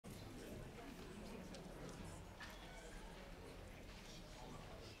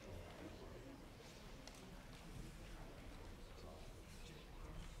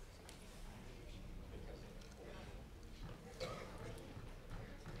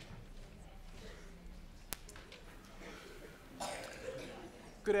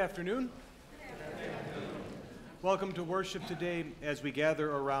Good afternoon. Welcome to worship today as we gather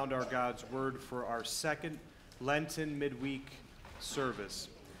around our God's Word for our second Lenten midweek service.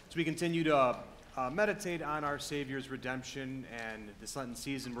 As we continue to meditate on our Savior's redemption and this Lenten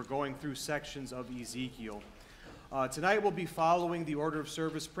season, we're going through sections of Ezekiel. Tonight we'll be following the order of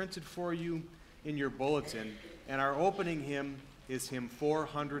service printed for you in your bulletin, and our opening hymn is hymn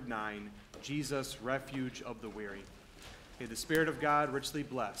 409, Jesus, Refuge of the Weary. May the Spirit of God richly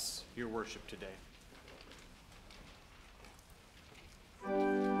bless your worship today.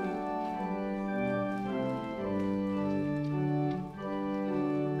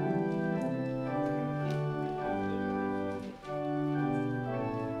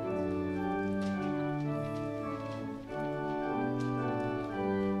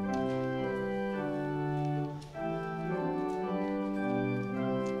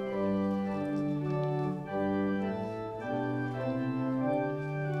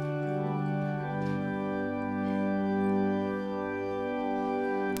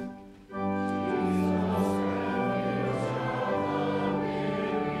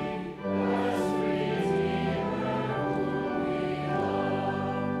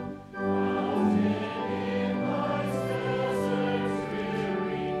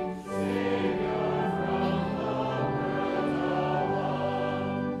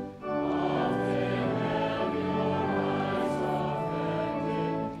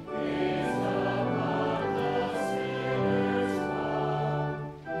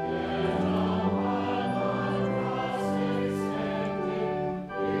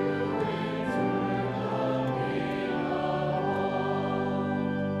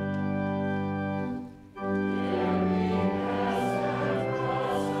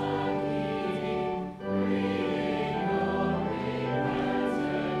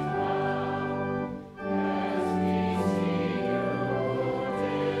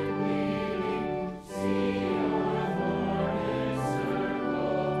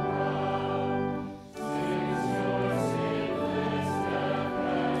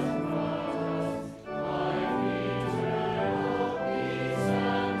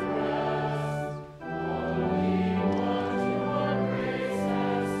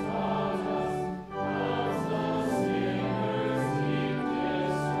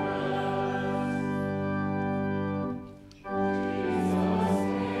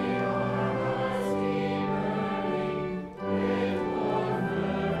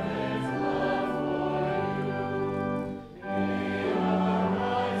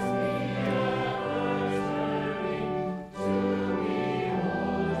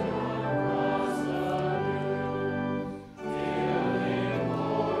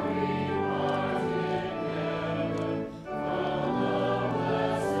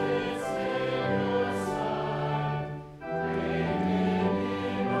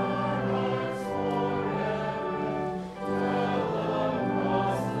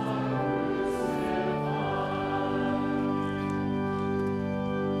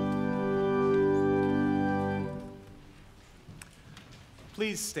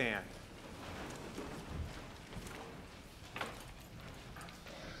 Please stand.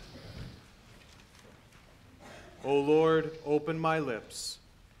 O Lord, open my lips.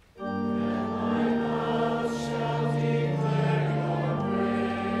 And my mouth shall declare your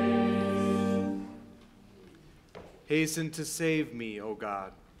praise. Hasten to save me, O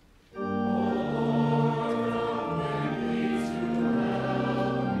God. O Lord, come quickly to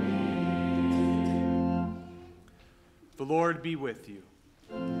help me. The Lord be with you.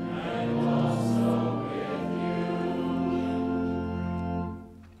 And also with you.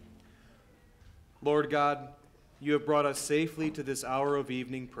 Lord God, you have brought us safely to this hour of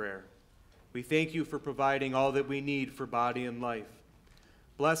evening prayer. We thank you for providing all that we need for body and life.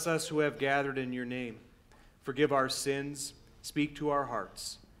 Bless us who have gathered in your name. Forgive our sins, speak to our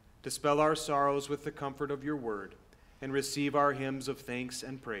hearts, dispel our sorrows with the comfort of your word, and receive our hymns of thanks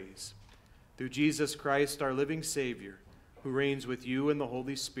and praise. Through Jesus Christ, our living Savior, who reigns with you in the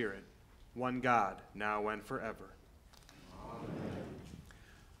Holy Spirit, one God, now and forever. Amen.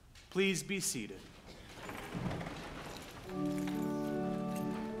 Please be seated. Come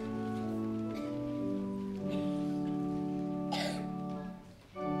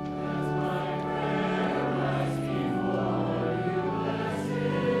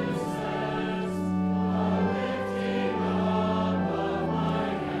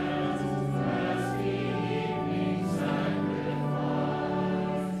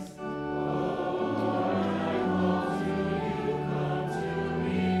to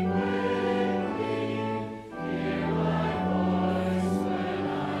me quickly.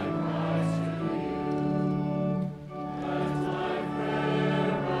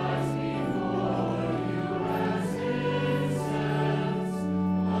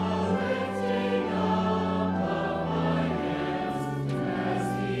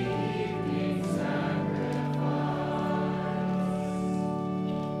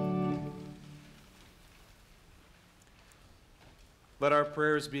 Let our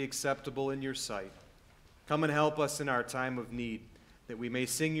prayers be acceptable in your sight. Come and help us in our time of need, that we may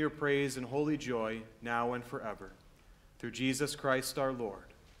sing your praise in holy joy now and forever. Through Jesus Christ our Lord.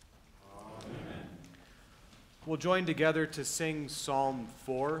 Amen. We'll join together to sing Psalm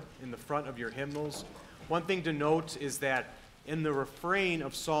 4 in the front of your hymnals. One thing to note is that in the refrain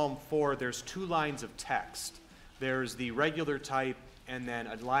of Psalm 4, there's two lines of text. There's the regular type and then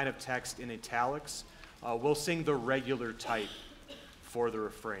a line of text in italics. We'll sing the regular type for the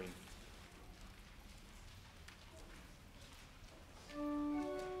refrain.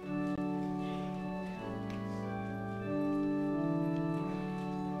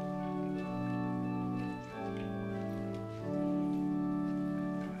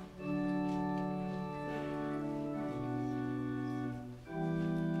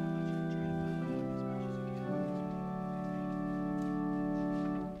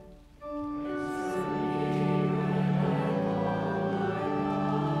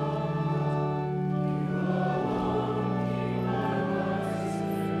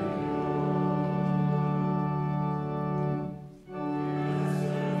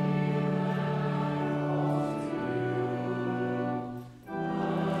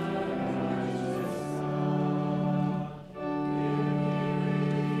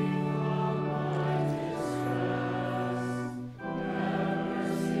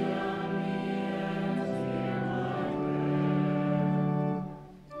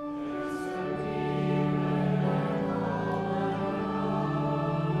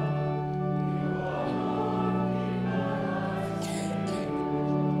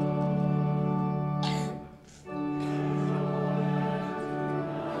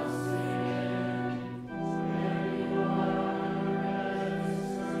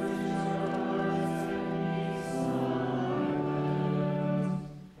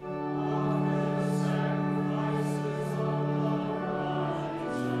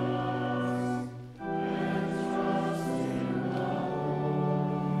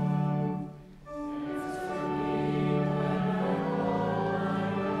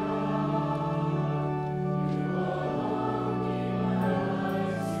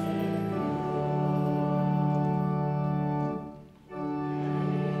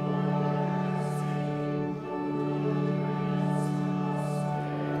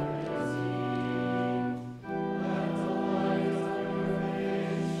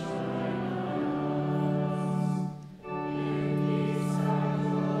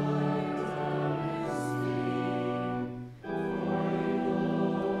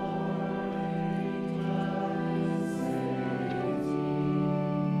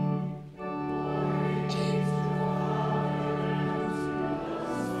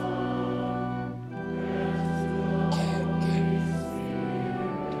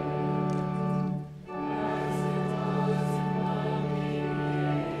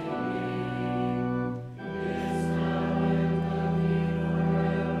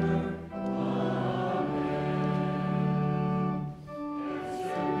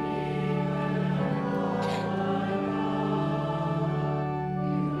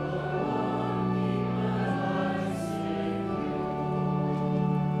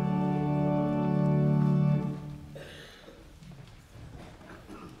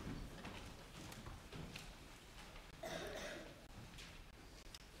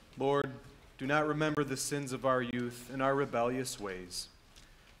 Lord, do not remember the sins of our youth and our rebellious ways.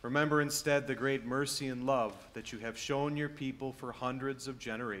 Remember instead the great mercy and love that you have shown your people for hundreds of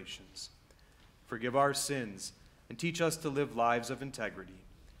generations. Forgive our sins and teach us to live lives of integrity.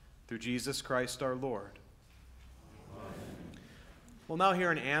 Through Jesus Christ our Lord. Amen. We'll now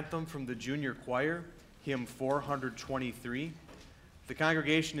hear an anthem from the junior choir, hymn 423. The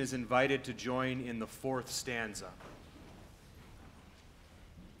congregation is invited to join in the fourth stanza.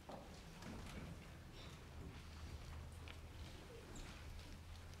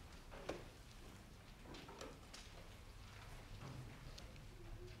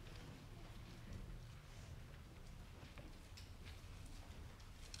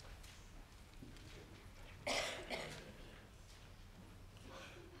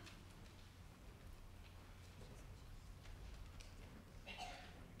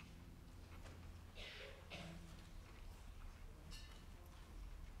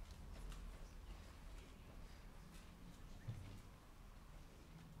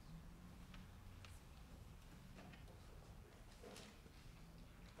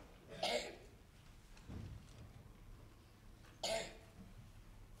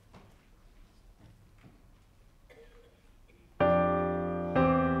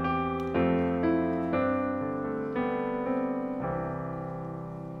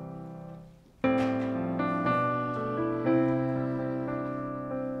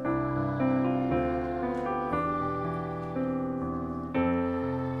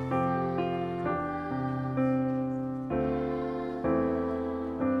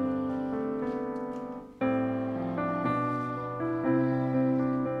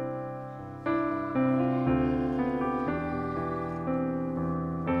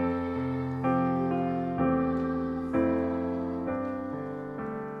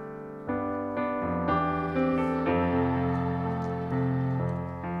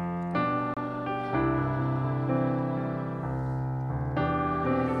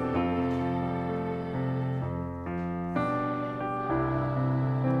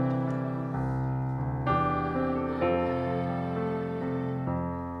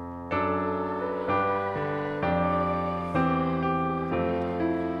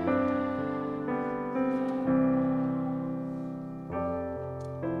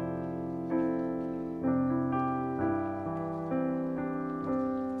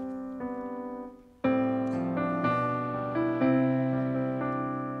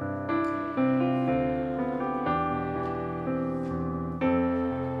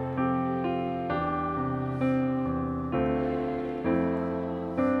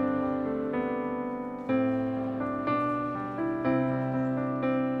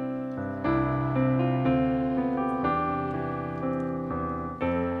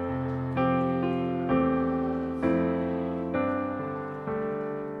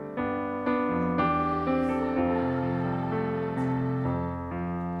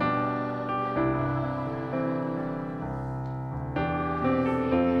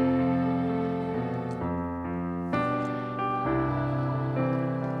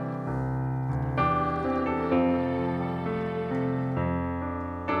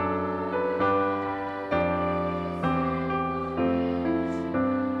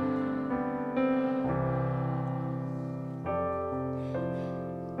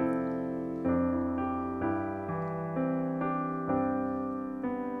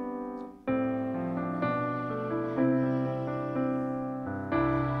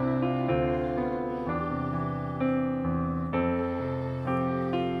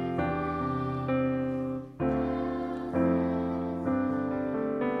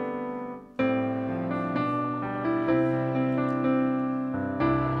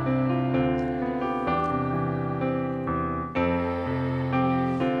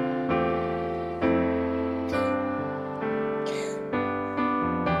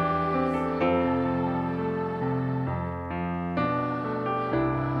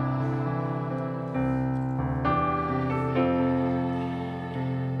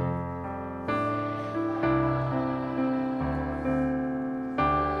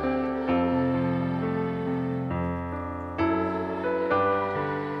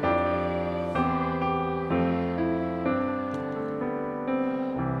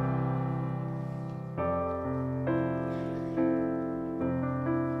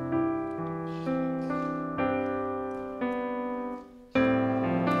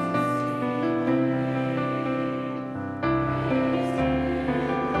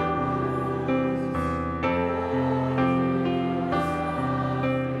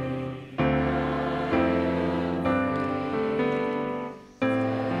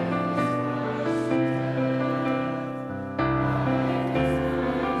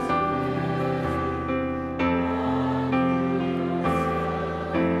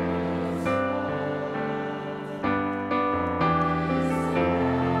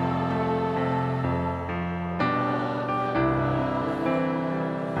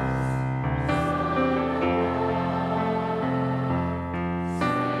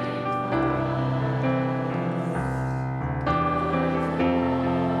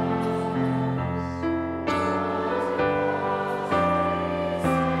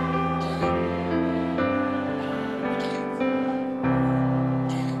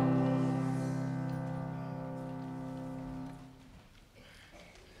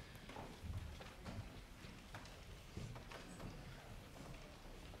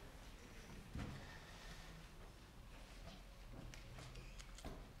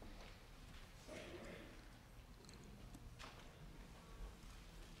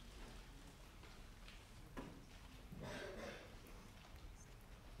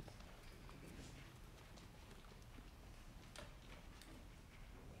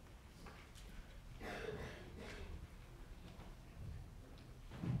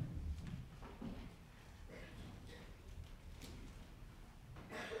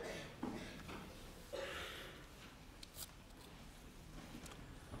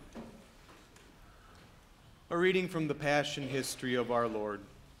 A reading from the Passion History of our Lord.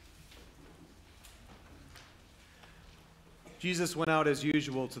 Jesus went out as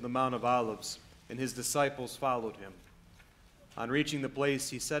usual to the Mount of Olives, and his disciples followed him. On reaching the place,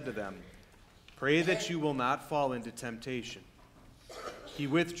 he said to them, "Pray that you will not fall into temptation." He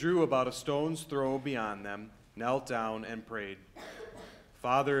withdrew about a stone's throw beyond them, knelt down, and prayed,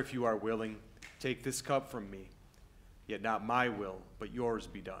 "Father, if you are willing, take this cup from me. Yet not my will, but yours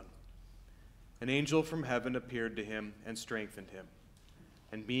be done." An angel from heaven appeared to him and strengthened him.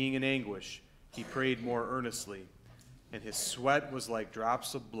 And being in anguish, he prayed more earnestly, and his sweat was like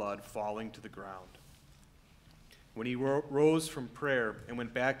drops of blood falling to the ground. When he rose from prayer and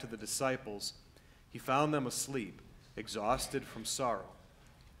went back to the disciples, he found them asleep, exhausted from sorrow.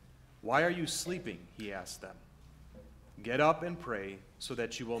 "Why are you sleeping?" he asked them. "Get up and pray, so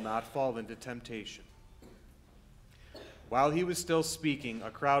that you will not fall into temptation." While he was still speaking, a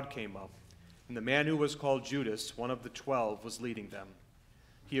crowd came up, and the man who was called Judas, one of the 12, was leading them.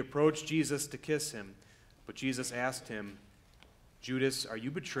 He approached Jesus to kiss him, but Jesus asked him, "Judas, are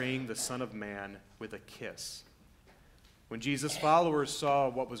you betraying the Son of Man with a kiss?" When Jesus' followers saw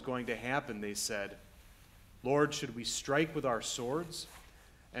what was going to happen, they said, "Lord, should we strike with our swords?"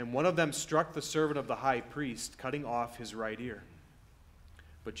 And one of them struck the servant of the high priest, cutting off his right ear.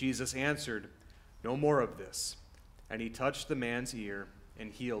 But Jesus answered, "No more of this." And he touched the man's ear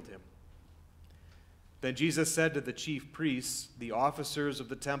and healed him. Then Jesus said to the chief priests, the officers of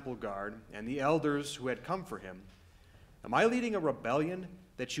the temple guard, and the elders who had come for him, "Am I leading a rebellion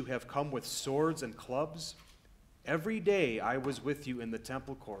that you have come with swords and clubs? Every day I was with you in the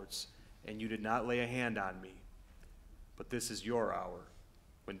temple courts, and you did not lay a hand on me. But this is your hour,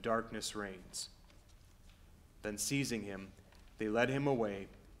 when darkness reigns." Then seizing him, they led him away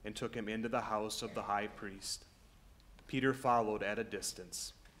and took him into the house of the high priest. Peter followed at a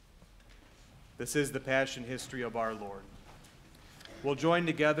distance. This is the Passion History of our Lord. We'll join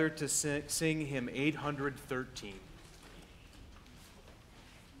together to sing hymn 813.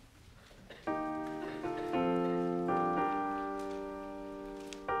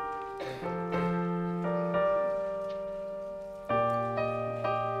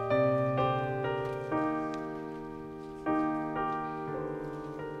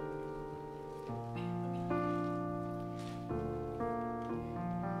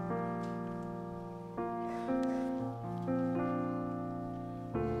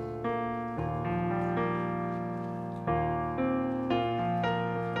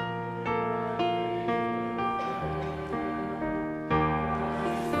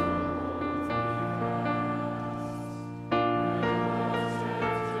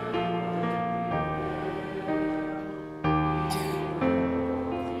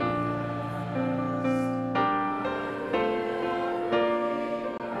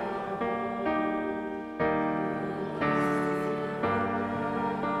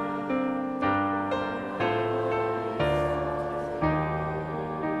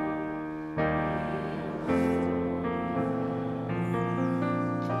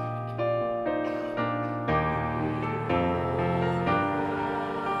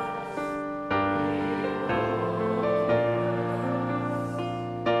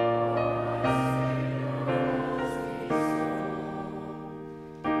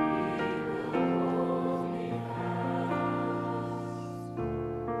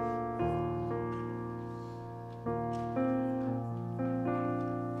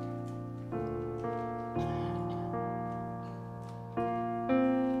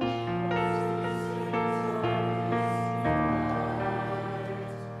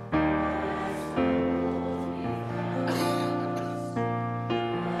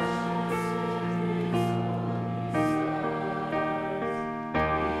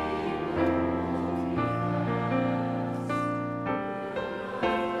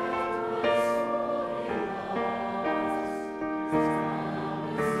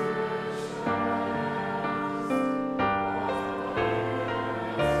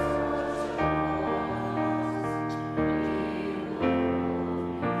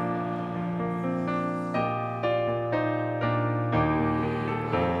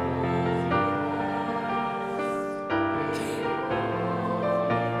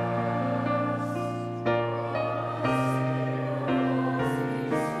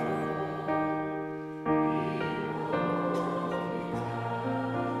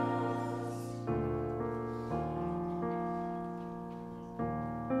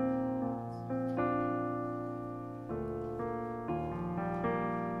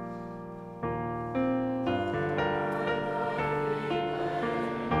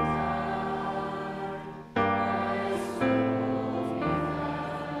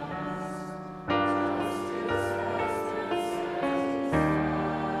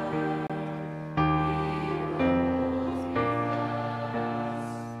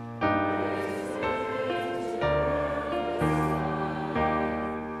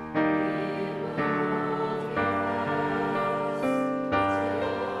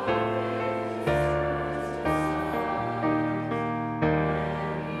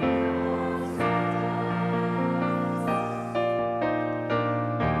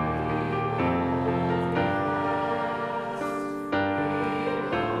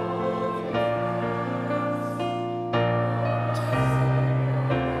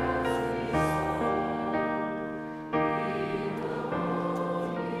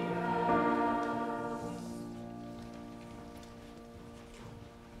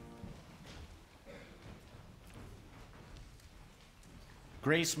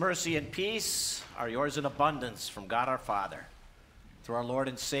 Grace, mercy, and peace are yours in abundance from God our Father, through our Lord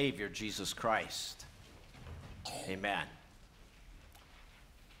and Savior, Jesus Christ. Amen.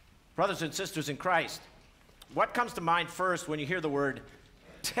 Brothers and sisters in Christ, what comes to mind first when you hear the word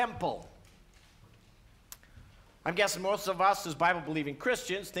temple? I'm guessing most of us as Bible-believing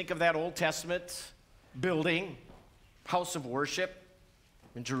Christians think of that Old Testament building, house of worship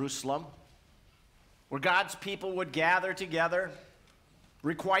in Jerusalem, where God's people would gather together,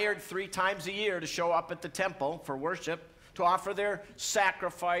 required 3 times a year to show up at the temple for worship, to offer their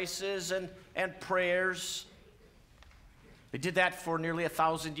sacrifices and prayers. They did that for nearly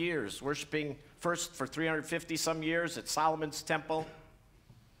 1,000 years, worshiping first for 350 some years at Solomon's temple.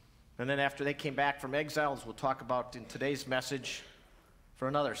 And then after they came back from exile, as we'll talk about in today's message, for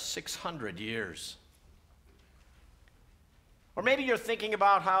another 600 years. Or maybe you're thinking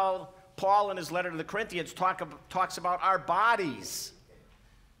about how Paul in his letter to the Corinthians talks about our bodies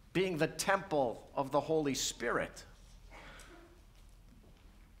being the temple of the Holy Spirit.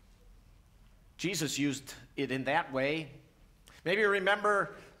 Jesus used it in that way. Maybe you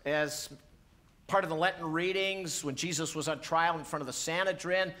remember as part of the Lenten readings when Jesus was on trial in front of the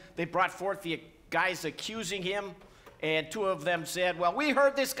Sanhedrin, they brought forth the guys accusing him, and 2 of them said, well, we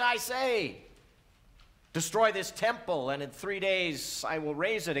heard this guy say, destroy this temple, and in 3 days I will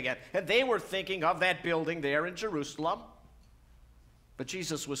raise it again. And they were thinking of that building there in Jerusalem. But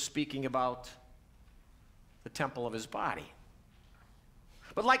Jesus was speaking about the temple of his body.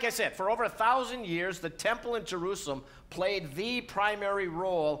 But like I said, for over 1,000 years, the temple in Jerusalem played the primary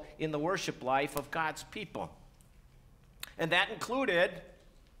role in the worship life of God's people. And that included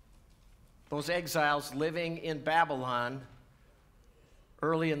those exiles living in Babylon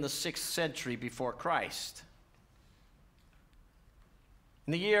early in the 6th century before Christ.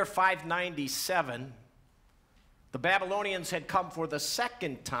 In the year 597, the Babylonians had come for the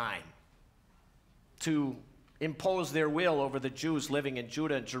 2nd time to impose their will over the Jews living in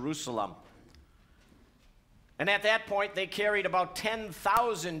Judah and Jerusalem. And at that point, they carried about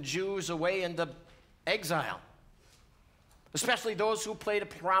 10,000 Jews away into exile, especially those who played a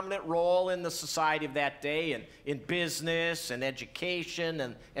prominent role in the society of that day and in business and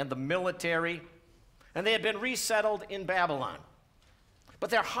education and the military. And they had been resettled in Babylon.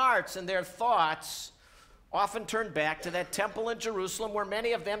 But their hearts and their thoughts often turned back to that temple in Jerusalem where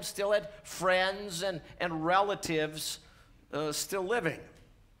many of them still had friends and relatives still living.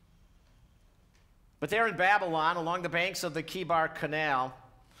 But there in Babylon, along the banks of the Kibar Canal,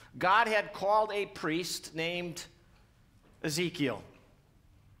 God had called a priest named Ezekiel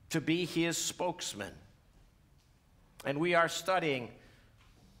to be his spokesman. And we are studying,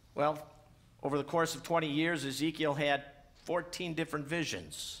 well, over the course of 20 years, Ezekiel had 14 different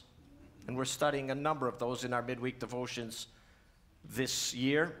visions. And we're studying a number of those in our midweek devotions this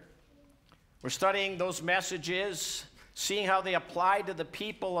year. We're studying those messages, seeing how they apply to the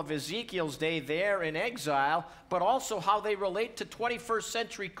people of Ezekiel's day there in exile, but also how they relate to 21st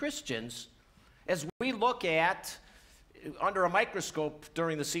century Christians as we look at, under a microscope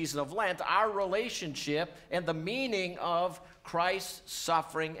during the season of Lent, our relationship and the meaning of Christ's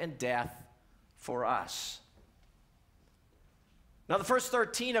suffering and death for us. Now, the first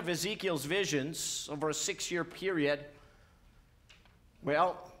 13 of Ezekiel's visions over a 6-year period,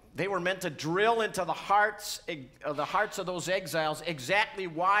 well, they were meant to drill into the hearts of those exiles exactly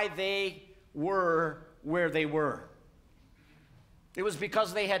why they were where they were. It was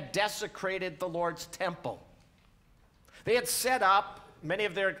because they had desecrated the Lord's temple. They had set up, many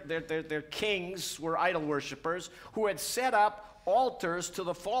of their kings were idol worshipers, who had set up altars to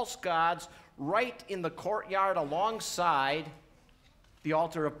the false gods right in the courtyard alongside the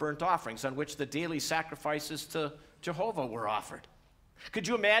altar of burnt offerings on which the daily sacrifices to Jehovah were offered. Could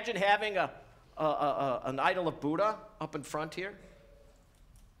you imagine having an idol of Buddha up in front here?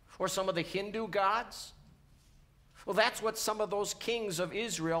 Or some of the Hindu gods? Well, that's what some of those kings of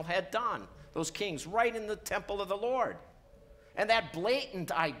Israel had done. Those kings right in the temple of the Lord. And that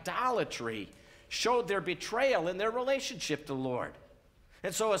blatant idolatry showed their betrayal in their relationship to the Lord.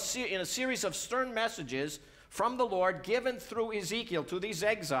 And so in a series of stern messages from the Lord given through Ezekiel to these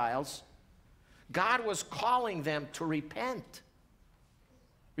exiles, God was calling them to repent.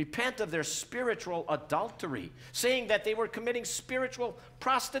 Repent of their spiritual adultery, saying that they were committing spiritual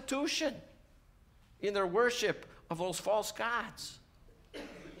prostitution in their worship of those false gods.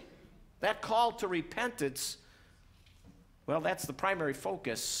 That call to repentance, well, that's the primary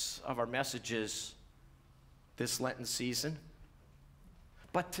focus of our messages this Lenten season.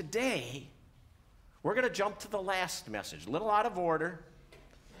 But today, we're going to jump to the last message, a little out of order.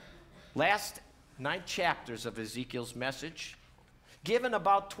 Last 9 chapters of Ezekiel's message. given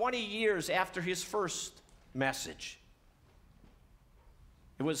about 20 years after his first message.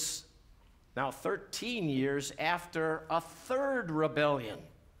 It was now 13 years after a third rebellion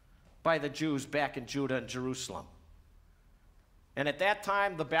by the Jews back in Judah and Jerusalem. And at that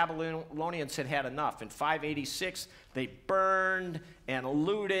time, the Babylonians had had enough. In 586, they burned and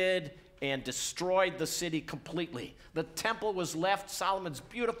looted and destroyed the city completely. The temple was left, Solomon's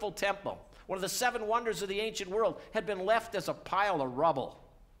beautiful temple, one of the 7 wonders of the ancient world, had been left as a pile of rubble.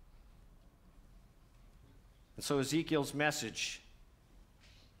 And so Ezekiel's message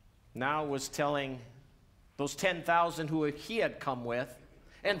now was telling those 10,000 who he had come with,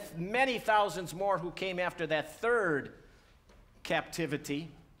 and many thousands more who came after that third captivity,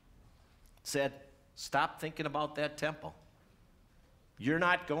 said, stop thinking about that temple. You're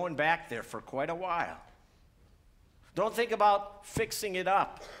not going back there for quite a while. Don't think about fixing it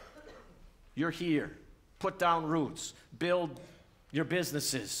up. You're here. Put down roots. Build your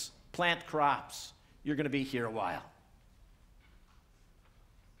businesses. Plant crops. You're going to be here a while.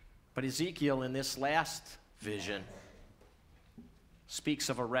 But Ezekiel, in this last vision, speaks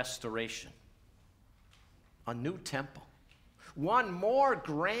of a restoration, a new temple, one more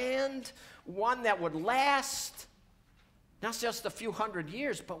grand, one that would last not just a few hundred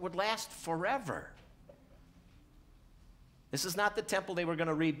years, but would last forever. This is not the temple they were going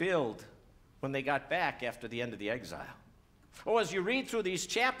to rebuild when they got back after the end of the exile. Oh, as you read through these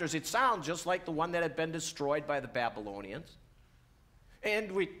chapters, it sounds just like the one that had been destroyed by the Babylonians.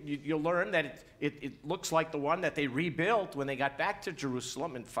 And you'll learn that it looks like the one that they rebuilt when they got back to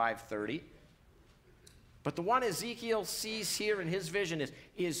Jerusalem in 530. But the one Ezekiel sees here in his vision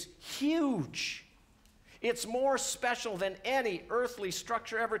is huge. It's more special than any earthly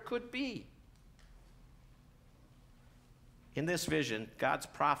structure ever could be. In this vision, God's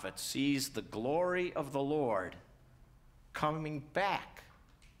prophet sees the glory of the Lord coming back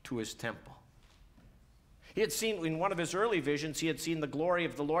to his temple. He had seen, in one of his early visions, he had seen the glory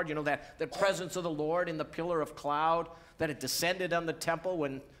of the Lord, you know, that the presence of the Lord in the pillar of cloud that had descended on the temple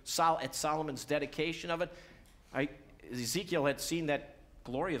when at Solomon's dedication of it. Ezekiel had seen that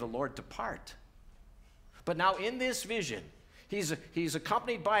glory of the Lord depart. But now in this vision, he's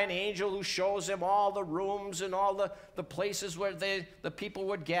accompanied by an angel who shows him all the rooms and all the places where the people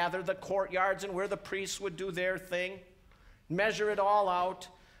would gather, the courtyards and where the priests would do their thing, measure it all out.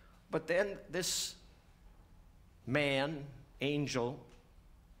 But then this angel,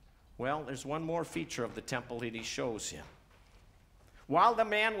 well, there's one more feature of the temple that he shows him. While the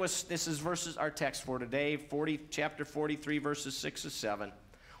man was, this is our text for today, chapter 43, verses 6 to 7.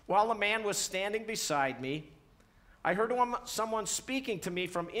 While the man was standing beside me, I heard someone speaking to me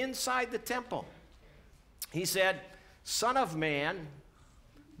from inside the temple. He said, Son of man,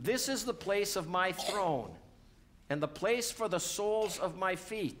 this is the place of my throne and the place for the soles of my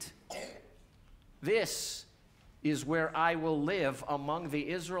feet. This is where I will live among the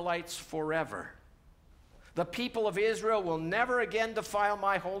Israelites forever. The people of Israel will never again defile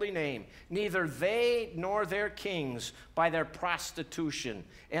my holy name, neither they nor their kings, by their prostitution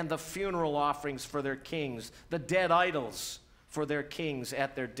and the funeral offerings for their kings, the dead idols for their kings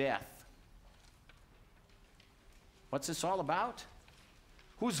at their death. What's this all about?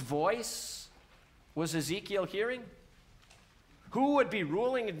 Whose voice was Ezekiel hearing? Who would be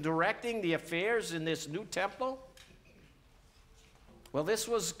ruling and directing the affairs in this new temple? Well, this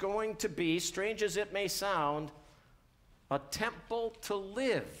was going to be, strange as it may sound, a temple to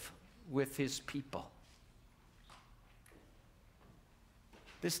live with his people.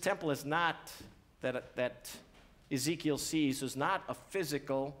 This temple is not, that Ezekiel sees, is not a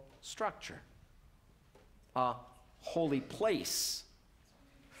physical structure, a holy place.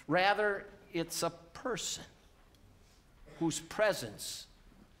 Rather, it's a person whose presence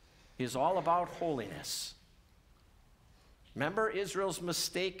is all about holiness. Remember Israel's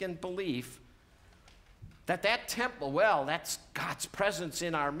mistaken belief that temple, well, that's God's presence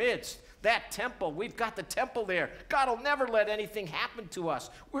in our midst. That temple, we've got the temple there. God will never let anything happen to us.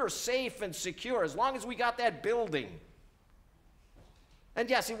 We're safe and secure as long as we got that building. And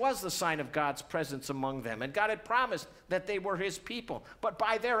yes, it was the sign of God's presence among them. And God had promised that they were his people. But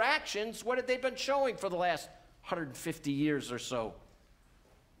by their actions, what had they been showing for the last 150 years or so?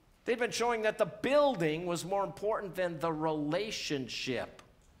 They'd been showing that the building was more important than the relationship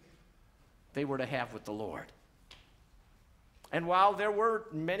they were to have with the Lord. And while there were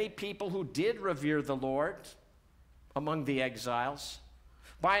many people who did revere the Lord among the exiles,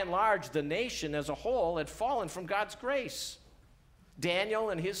 by and large, the nation as a whole had fallen from God's grace.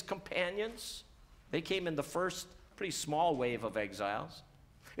 Daniel and his companions, they came in the first pretty small wave of exiles.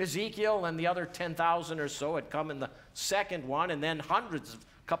 Ezekiel and the other 10,000 or so had come in the second one, and then hundreds,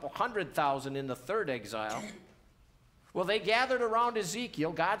 a couple 100,000 in the third exile. Well, they gathered around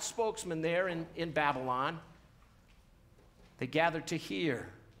Ezekiel, God's spokesman there in Babylon. They gathered to hear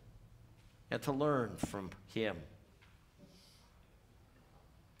and to learn from him.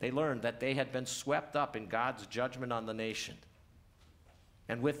 They learned that they had been swept up in God's judgment on the nation.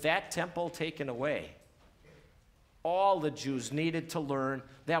 And with that temple taken away, all the Jews needed to learn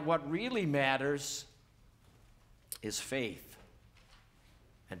that what really matters is faith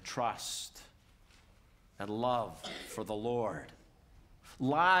and trust and love for the Lord.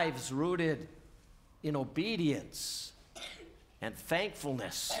 Lives rooted in obedience and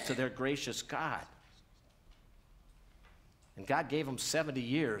thankfulness to their gracious God. And God gave them 70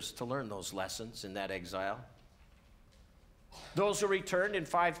 years to learn those lessons in that exile. Those who returned in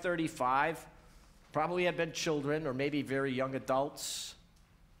 535 probably had been children or maybe very young adults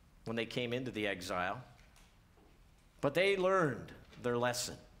when they came into the exile. But they learned their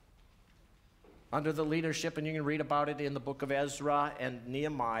lesson under the leadership, and you can read about it in the book of Ezra and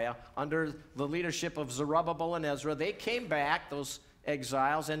Nehemiah, under the leadership of Zerubbabel and Ezra. They came back, those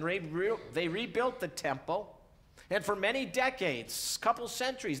exiles, and they rebuilt the temple. And for many decades, a couple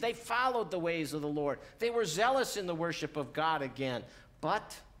centuries, they followed the ways of the Lord. They were zealous in the worship of God again.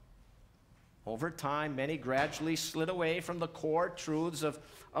 But over time, many gradually slid away from the core truths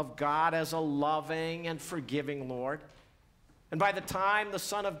of God as a loving and forgiving Lord. And by the time the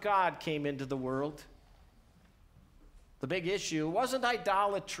Son of God came into the world, the big issue wasn't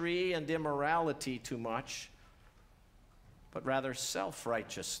idolatry and immorality too much, but rather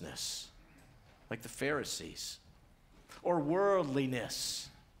self-righteousness, like the Pharisees, or worldliness,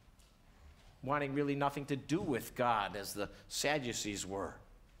 wanting really nothing to do with God, as the Sadducees were.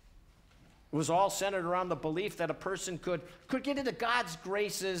 It was all centered around the belief that a person could get into God's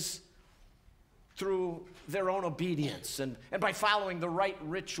graces through their own obedience and by following the right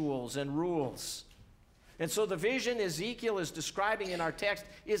rituals and rules. And so the vision Ezekiel is describing in our text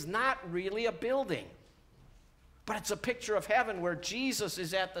is not really a building, but it's a picture of heaven where Jesus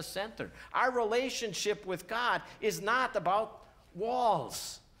is at the center. Our relationship with God is not about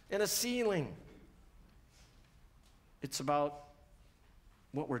walls and a ceiling. It's about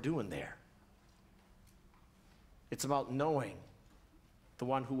what we're doing there. It's about knowing the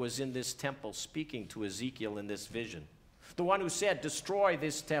one who was in this temple speaking to Ezekiel in this vision. The one who said, destroy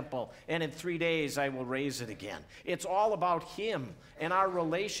this temple, and in 3 days I will raise it again. It's all about him and our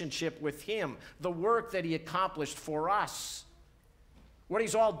relationship with him, the work that he accomplished for us, what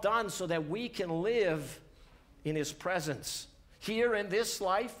he's all done so that we can live in his presence, here in this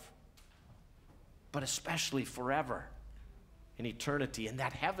life, but especially forever, in eternity, in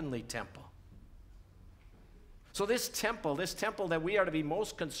that heavenly temple. So this temple that we are to be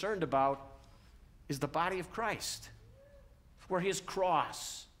most concerned about is the body of Christ, where his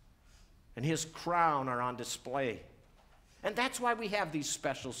cross and his crown are on display. And that's why we have these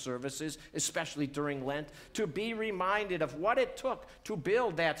special services, especially during Lent, to be reminded of what it took to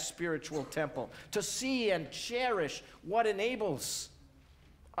build that spiritual temple, to see and cherish what enables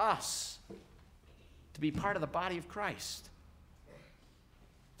us to be part of the body of Christ.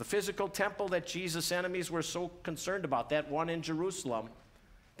 The physical temple that Jesus' enemies were so concerned about, that one in Jerusalem,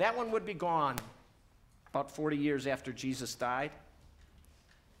 that one would be gone about 40 years after Jesus died.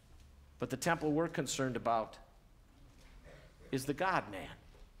 But the temple we're concerned about is the God-man,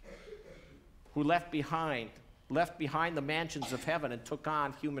 who left behind the mansions of heaven and took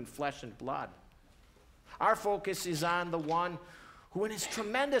on human flesh and blood. Our focus is on the one who, in his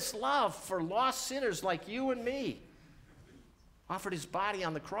tremendous love for lost sinners like you and me, offered his body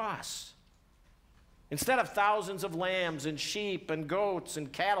on the cross. Instead of thousands of lambs and sheep and goats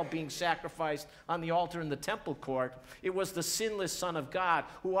and cattle being sacrificed on the altar in the temple court, it was the sinless Son of God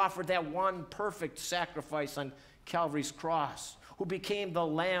who offered that one perfect sacrifice on Calvary's cross, who became the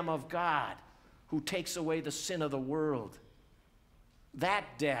Lamb of God, who takes away the sin of the world. That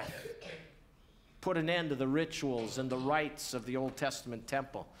death put an end to the rituals and the rites of the Old Testament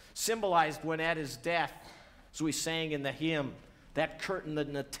temple, symbolized when at his death, as we sang in the hymn, that curtain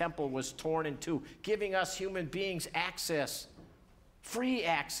in the temple was torn in two, giving us human beings access, free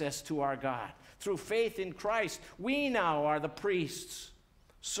access to our God. Through faith in Christ, we now are the priests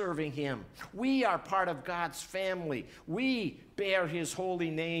serving him. We are part of God's family. We bear his holy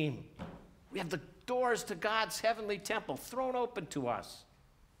name. We have the doors to God's heavenly temple thrown open to us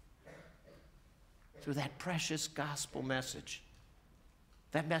through that precious gospel message,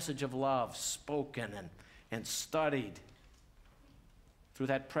 that message of love spoken and studied, through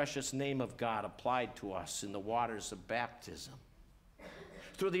that precious name of God applied to us in the waters of baptism,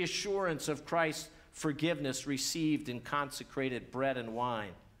 through the assurance of Christ's forgiveness received in consecrated bread and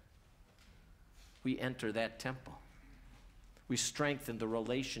wine, we enter that temple. We strengthen the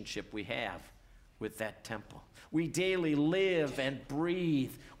relationship we have with that temple. We daily live and breathe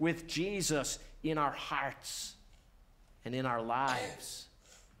with Jesus in our hearts and in our lives.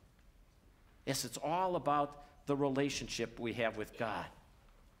 Yes, it's all about the relationship we have with God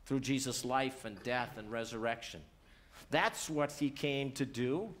through Jesus' life and death and resurrection. That's what he came to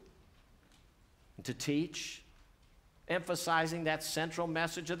do, to teach, emphasizing that central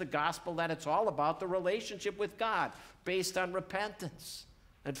message of the gospel, that it's all about the relationship with God based on repentance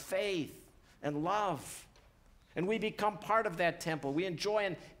and faith and love. And we become part of that temple. We enjoy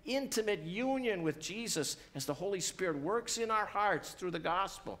an intimate union with Jesus as the Holy Spirit works in our hearts through the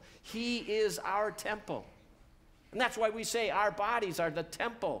gospel. He is our temple. And that's why we say our bodies are the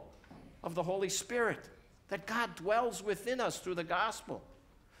temple of the Holy Spirit, that God dwells within us through the gospel,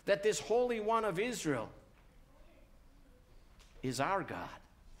 that this Holy One of Israel is our God.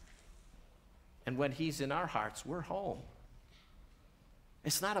 And when he's in our hearts, we're home.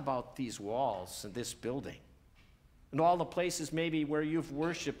 It's not about these walls and this building and all the places maybe where you've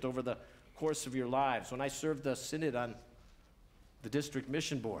worshiped over the course of your lives. When I served the synod on the district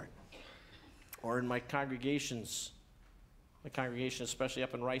mission board, or in my congregation especially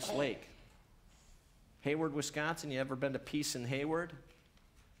up in Rice Lake, Hayward, Wisconsin. You ever been to Peace in Hayward?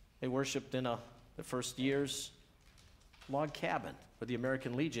 They worshiped in the first year's log cabin where the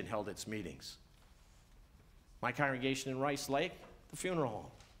American Legion held its meetings. My congregation in Rice Lake, the funeral home.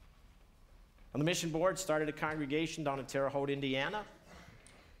 On the mission board, started a congregation down in Terre Haute, Indiana,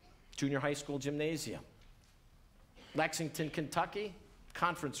 junior high school gymnasium. Lexington, Kentucky,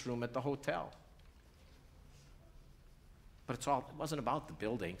 conference room at the hotel. But it wasn't about the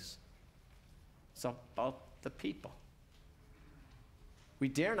buildings. It's about the people. We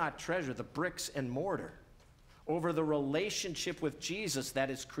dare not treasure the bricks and mortar over the relationship with Jesus that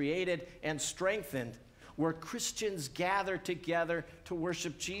is created and strengthened where Christians gather together to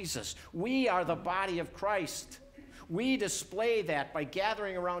worship Jesus. We are the body of Christ. We display that by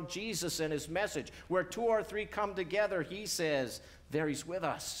gathering around Jesus and his message. Where two or three come together, he says, there he's with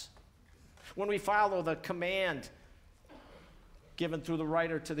us. When we follow the command given through the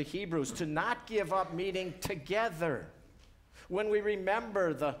writer to the Hebrews to not give up meeting together. When we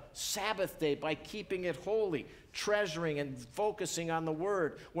remember the Sabbath day by keeping it holy, treasuring and focusing on the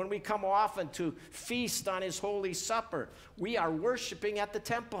Word. When we come often to feast on his holy supper, we are worshiping at the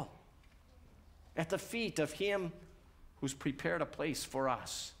temple, at the feet of him who's prepared a place for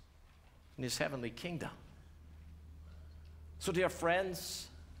us in his heavenly kingdom. So, dear friends,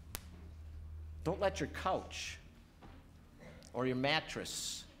 don't let your couch or your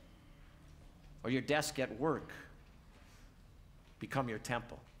mattress or your desk at work become your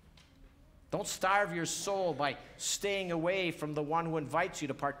temple. Don't starve your soul by staying away from the one who invites you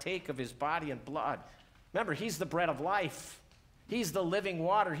to partake of his body and blood. Remember, he's the bread of life. He's the living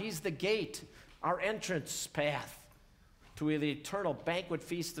water. He's the gate, our entrance path to the eternal banquet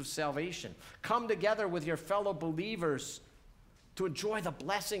feast of salvation. Come together with your fellow believers to enjoy the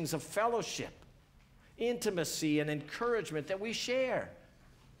blessings of fellowship, intimacy, and encouragement that we share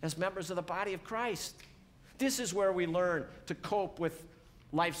as members of the body of Christ. This is where we learn to cope with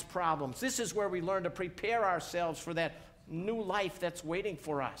life's problems. This is where we learn to prepare ourselves for that new life that's waiting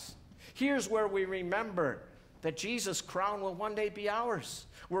for us. Here's where we remember that Jesus' crown will one day be ours,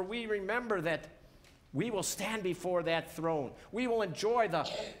 where we remember that we will stand before that throne. We will enjoy the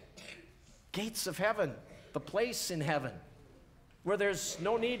gates of heaven, the place in heaven, where there's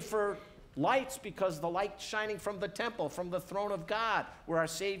no need for lights because the light shining from the temple, from the throne of God, where our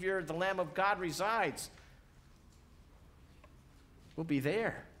Savior, the Lamb of God, resides. We'll be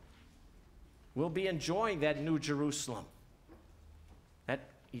there. We'll be enjoying that new Jerusalem. That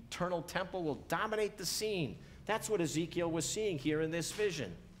eternal temple will dominate the scene. That's what Ezekiel was seeing here in this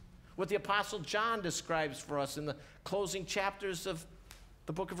vision. What the Apostle John describes for us in the closing chapters of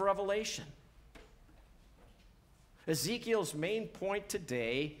the book of Revelation. Ezekiel's main point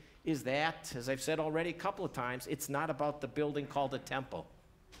today is that, as I've said already a couple of times, it's not about the building called a temple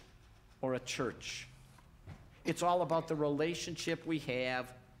or a church. It's all about the relationship we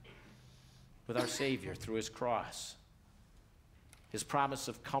have with our Savior through his cross, his promise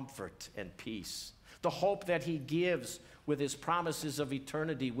of comfort and peace, the hope that he gives with his promises of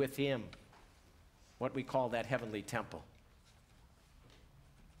eternity with him, what we call that heavenly temple.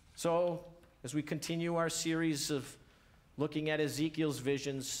 So, as we continue our series of looking at Ezekiel's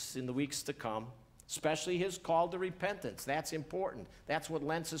visions in the weeks to come, especially his call to repentance, that's important. That's what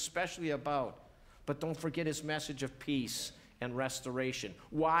Lent's especially about. But don't forget his message of peace and restoration,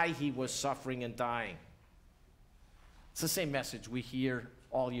 why he was suffering and dying. It's the same message we hear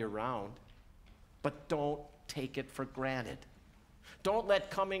all year round, but don't take it for granted. Don't let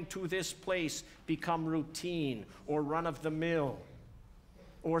coming to this place become routine or run-of-the-mill,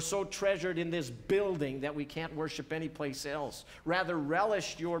 or so treasured in this building that we can't worship anyplace else. Rather,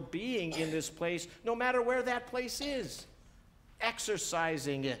 relish your being in this place, no matter where that place is.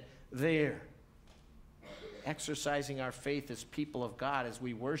 Exercising it there. Exercising our faith as people of God as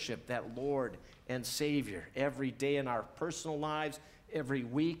we worship that Lord and Savior every day in our personal lives, every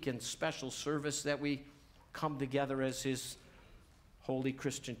week in special service that we come together as His holy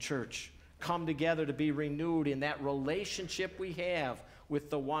Christian church. Come together to be renewed in that relationship we have with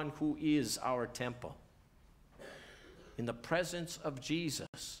the one who is our temple. In the presence of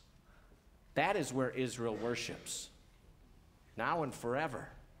Jesus. That is where Israel worships. Now and forever.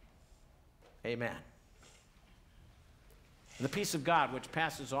 Amen. And the peace of God, which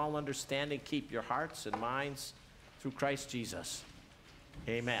passes all understanding, keep your hearts and minds through Christ Jesus.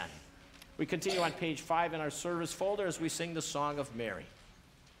 Amen. We continue on page 5 in our service folder as we sing the Song of Mary.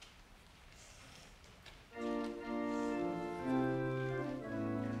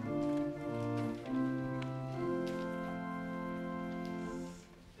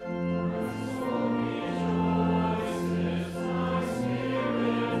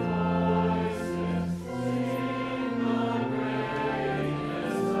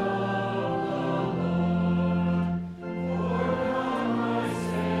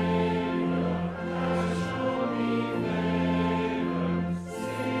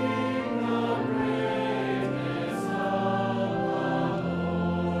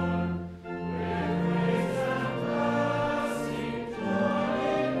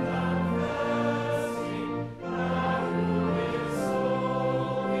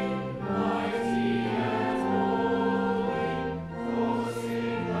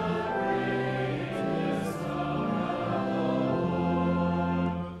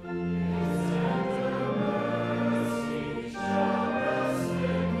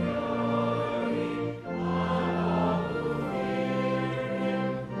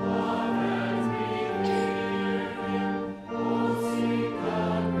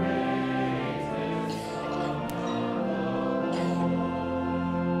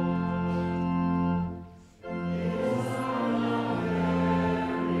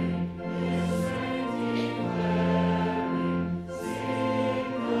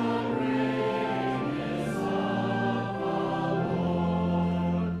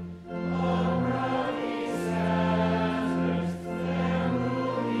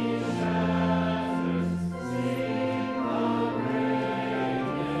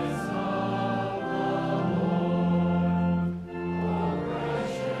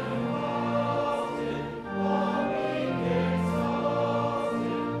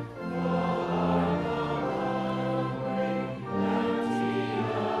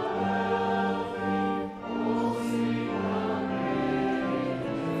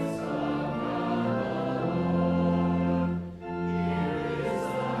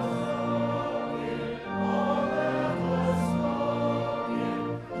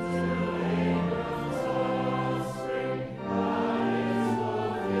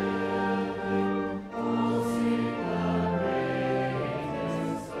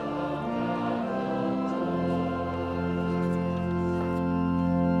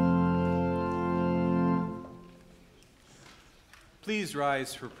 Please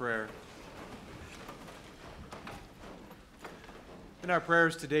rise for prayer. In our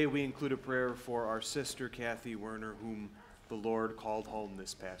prayers today, we include a prayer for our sister, Kathy Werner, whom the Lord called home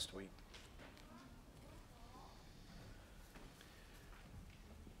this past week.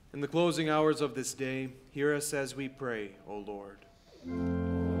 In the closing hours of this day, hear us as we pray, O Lord.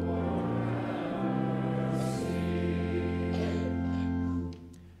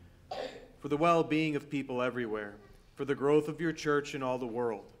 For the well-being of people everywhere, for the growth of your church in all the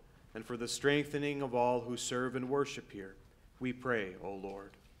world, and for the strengthening of all who serve and worship here, we pray, O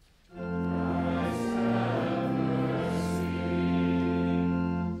Lord.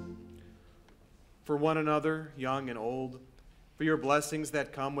 For one another, young and old, for your blessings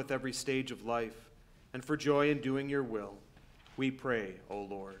that come with every stage of life, and for joy in doing your will, we pray, O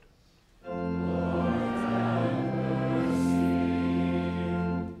Lord.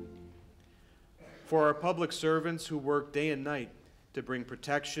 For our public servants who work day and night to bring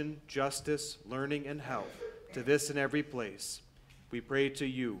protection, justice, learning, and health to this and every place, we pray to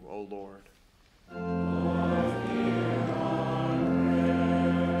you, O Lord.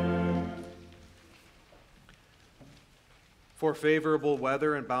 For favorable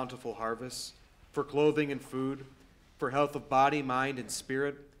weather and bountiful harvests, for clothing and food, for health of body, mind, and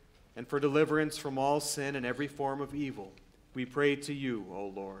spirit, and for deliverance from all sin and every form of evil, we pray to you,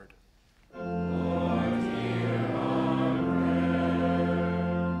 O Lord. Lord, hear our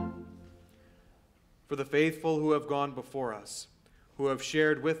prayer. For the faithful who have gone before us, who have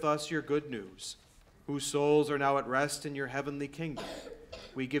shared with us your good news, whose souls are now at rest in your heavenly kingdom,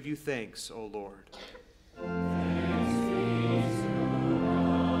 we give you thanks, O Lord.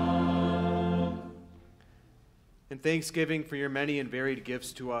 In thanksgiving for your many and varied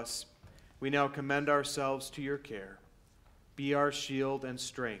gifts to us, we now commend ourselves to your care. Be our shield and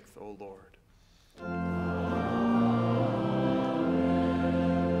strength, O Lord.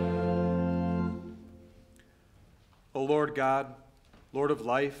 O Lord God, Lord of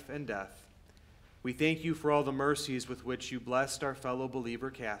life and death, we thank you for all the mercies with which you blessed our fellow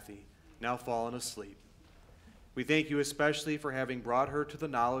believer Kathy, now fallen asleep. We thank you especially for having brought her to the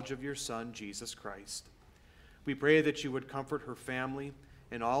knowledge of your Son, Jesus Christ. We pray that you would comfort her family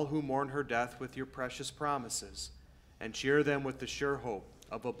and all who mourn her death with your precious promises, and cheer them with the sure hope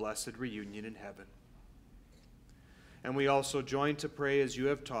of a blessed reunion in heaven. And we also join to pray as you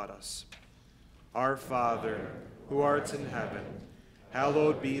have taught us. Our Father, who art in heaven,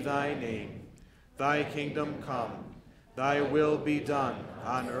 hallowed be thy name. Thy kingdom come, thy will be done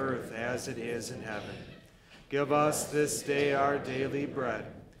on earth as it is in heaven. Give us this day our daily bread,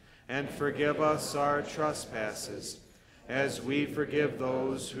 and forgive us our trespasses, as we forgive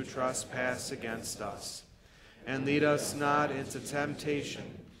those who trespass against us. And lead us not into temptation,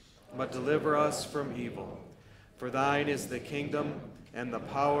 but deliver us from evil. For thine is the kingdom, and the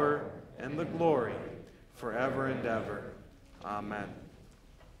power, and the glory, forever and ever. Amen.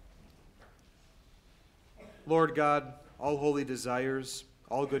 Lord God, all holy desires,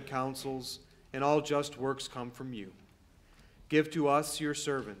 all good counsels, and all just works come from you. Give to us, your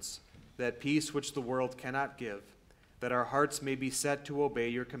servants, that peace which the world cannot give, that our hearts may be set to obey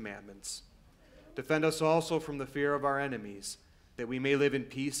your commandments. Defend us also from the fear of our enemies, that we may live in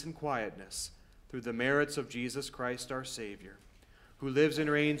peace and quietness, through the merits of Jesus Christ our Savior, who lives and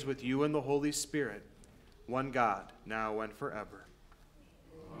reigns with you in the Holy Spirit, one God, now and forever.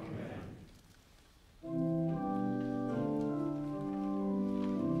 Amen.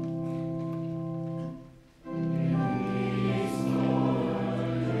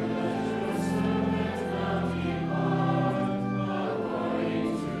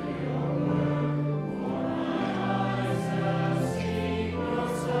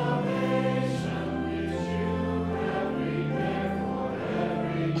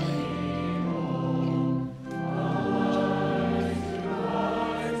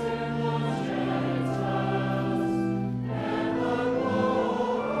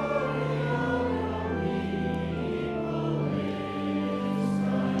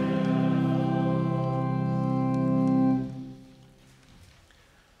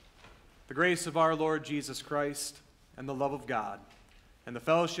 The grace of our Lord Jesus Christ, and the love of God, and the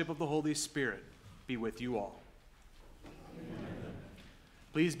fellowship of the Holy Spirit be with you all. Amen.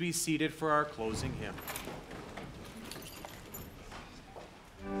 Please be seated for our closing hymn.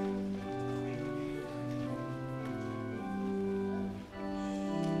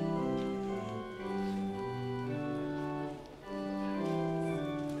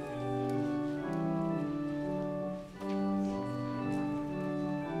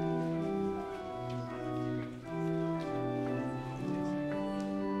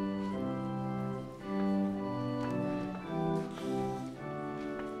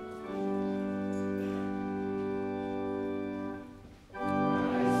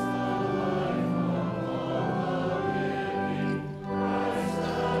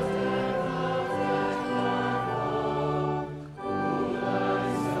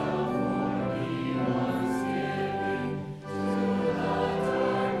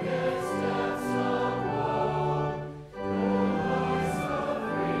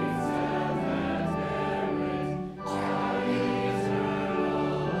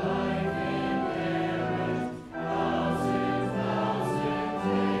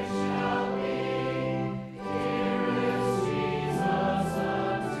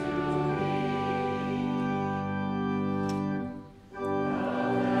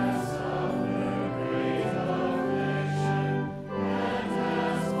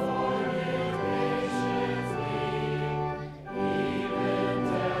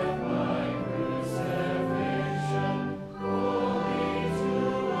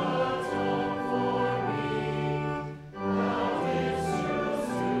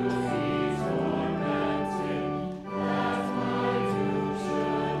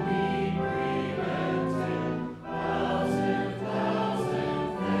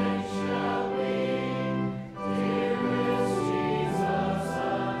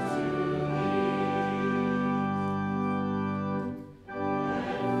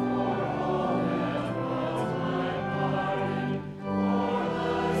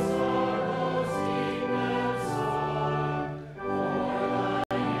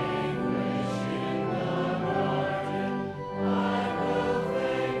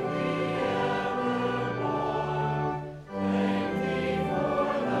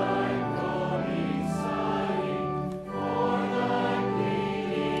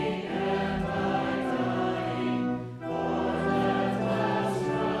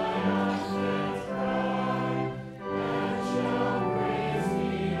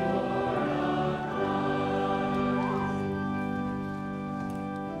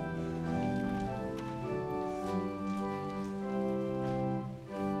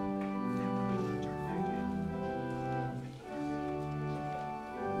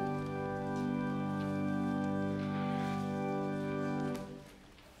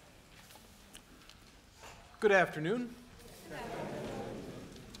 Good afternoon.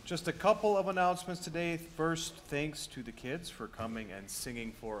 Just a couple of announcements today. First, thanks to the kids for coming and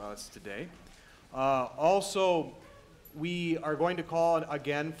singing for us today. Also, we are going to call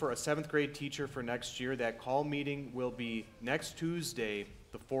again for a 7th grade teacher for next year. That call meeting will be next Tuesday,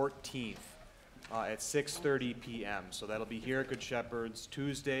 the 14th, at 6:30 p.m. So that'll be here at Good Shepherd's,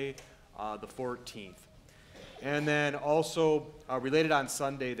 Tuesday, the 14th. And then also, related on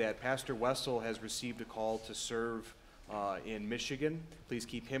Sunday, that Pastor Wessel has received a call to serve in Michigan. Please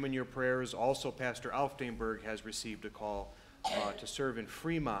keep him in your prayers. Also, Pastor Alfdenberg has received a call to serve in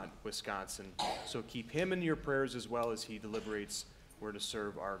Fremont, Wisconsin. So keep him in your prayers as well as he deliberates where to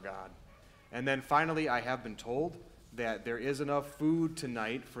serve our God. And then finally, I have been told that there is enough food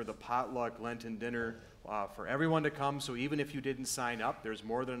tonight for the potluck Lenten dinner for everyone to come. So even if you didn't sign up, there's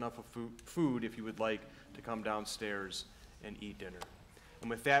more than enough of food if you would like to come downstairs and eat dinner. And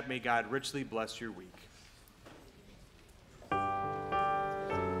with that, may God richly bless your week.